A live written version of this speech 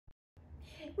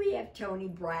we have Toni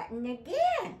Brattin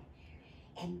again.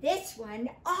 And this one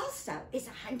also is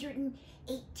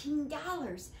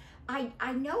 $118.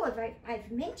 I know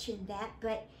I've mentioned that,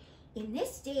 but in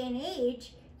this day and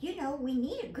age, you know, we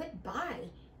need a good buy.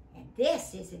 And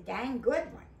this is a dang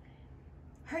good one.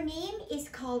 Her name is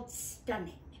called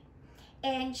Stunning.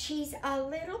 And she's a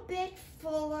little bit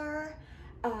fuller.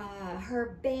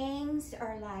 Her bangs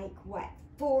are like, what,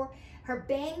 4? Her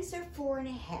bangs are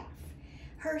 4.5.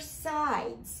 Her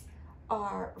sides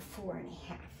are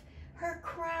 4.5. Her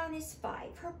crown is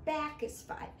 5. Her back is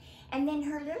 5. And then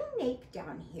her little nape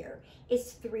down here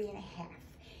is 3.5.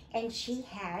 And she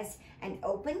has an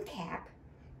open cap.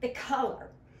 The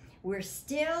color, we're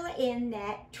still in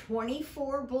that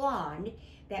 24 blonde,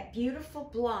 that beautiful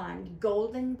blonde,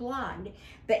 golden blonde,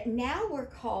 but now we're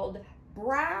called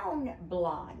brown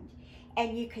blonde.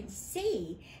 And you can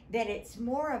see that it's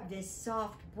more of this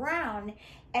soft brown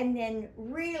and then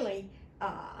really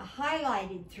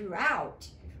highlighted throughout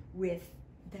with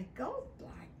the gold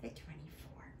blonde, the 24.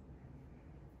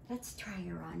 Let's try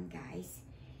her on, guys,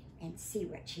 and see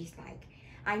what she's like.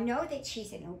 I know that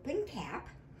she's an open cap.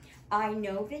 I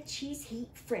know that she's heat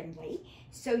friendly,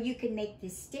 so you can make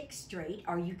this stick straight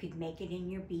or you could make it in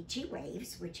your beachy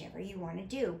waves, whichever you want to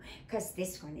do, because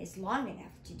this one is long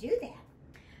enough to do that.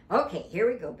 Okay, here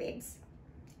we go, babes.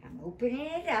 I'm opening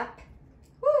it up.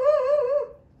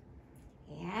 Woo!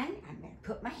 And I'm going to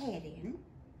put my head in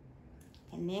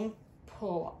and then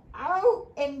pull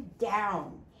out and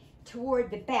down toward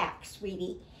the back,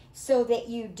 sweetie, so that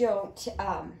you don't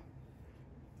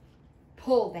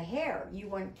pull the hair. You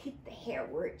want to keep the hair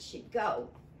where it should go.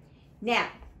 Now,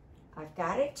 I've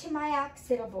got it to my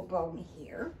occipital bone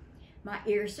here. My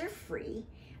ears are free.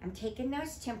 I'm taking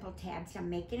those temple tabs, I'm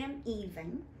making them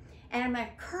even, and I'm going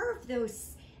to curve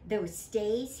those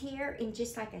stays here in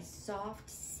just like a soft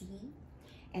C,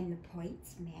 and the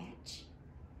points match.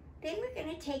 Then we're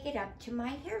going to take it up to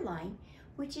my hairline,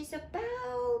 which is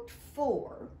about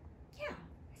 4. Yeah,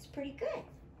 it's pretty good.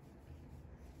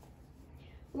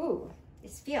 Ooh,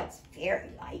 this feels very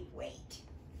lightweight.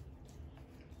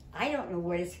 I don't know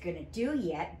what it's going to do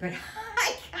yet, but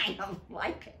I kind of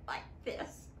like it like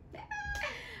this.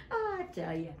 Oh, I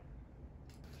tell you.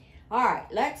 All right,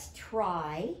 let's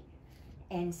try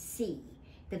and see.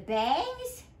 The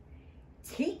bangs,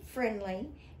 it's heat friendly.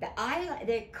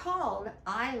 They're called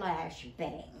eyelash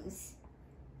bangs.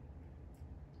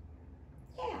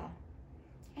 Yeah,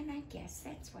 and I guess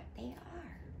that's what they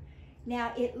are.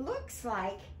 Now, it looks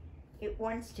like it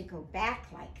wants to go back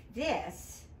like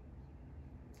this.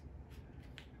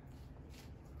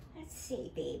 Let's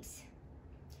see, babes.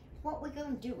 What we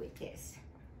gonna do with this?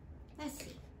 Let's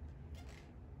see.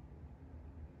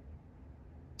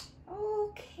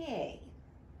 Okay.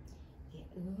 It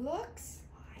looks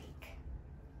like,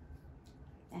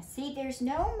 now see, there's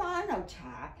no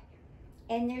monotop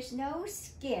and there's no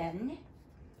skin,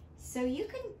 so you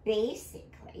can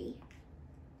basically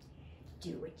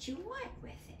do what you want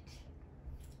with it.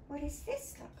 What does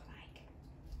this look like?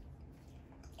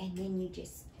 And then you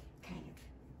just kind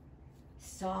of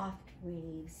soft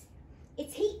waves.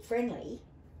 It's heat friendly.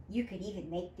 You could even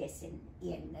make this in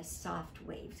the soft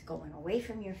waves going away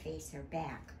from your face or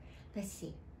back. Let's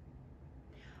see.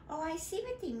 Oh, I see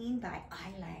what they mean by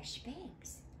eyelash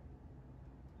bangs.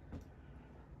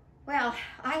 Well,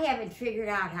 I haven't figured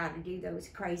out how to do those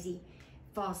crazy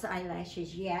false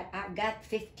eyelashes yet. I've got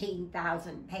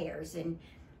 15,000 pairs and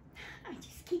I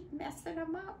just keep messing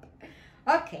them up.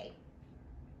 Okay.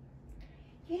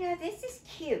 You know, this is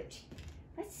cute.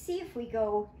 Let's see if we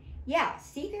go, yeah,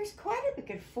 see, there's quite a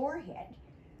big forehead.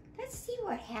 Let's see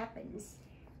what happens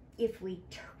if we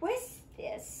twist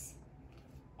this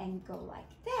and go like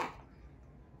that.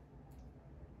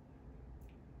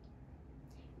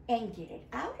 And get it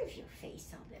out of your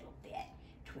face a little bit.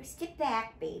 Twist it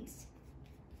back, babes.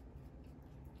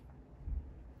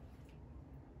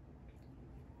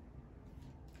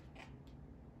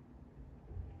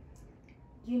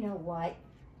 You know what?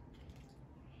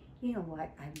 You know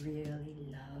what? I really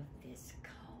love this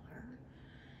color.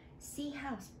 See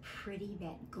how pretty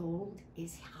that gold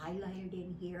is highlighted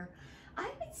in here?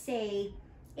 I would say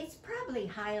it's probably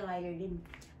highlighted in,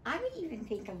 I would even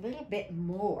think a little bit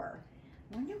more.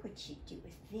 I wonder what you'd do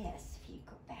with this if you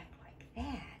go back like that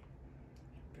and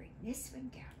bring this one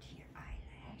down to your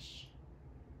eyelash.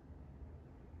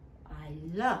 I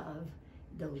love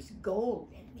those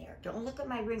gold in there. Don't look at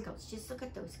my wrinkles, just look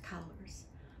at those colors.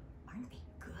 Aren't they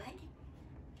good?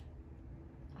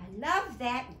 I love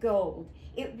that gold.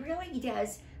 It really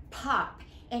does pop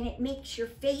and it makes your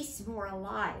face more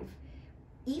alive.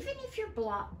 Even if you're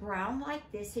brown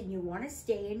like this and you want to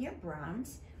stay in your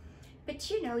browns, But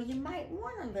you know, you might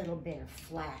want a little bit of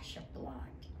flash of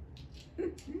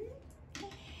blonde.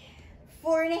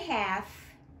 4.5,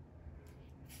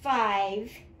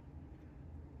 5,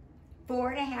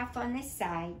 4.5 on the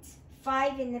sides,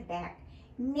 5 in the back.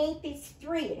 Nape is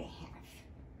 3.5.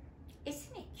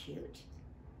 Isn't it cute?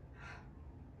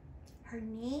 Her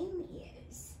name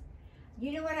is,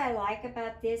 you know what I like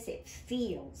about this? It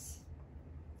feels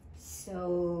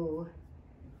so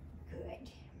good.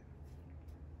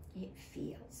 It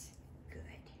feels good.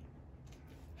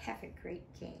 Have a great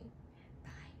day. Bye.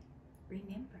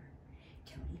 Remember,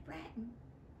 Toni Brattin,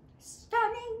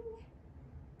 stunning,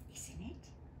 isn't it?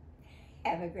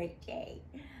 Have a great day.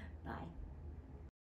 Bye.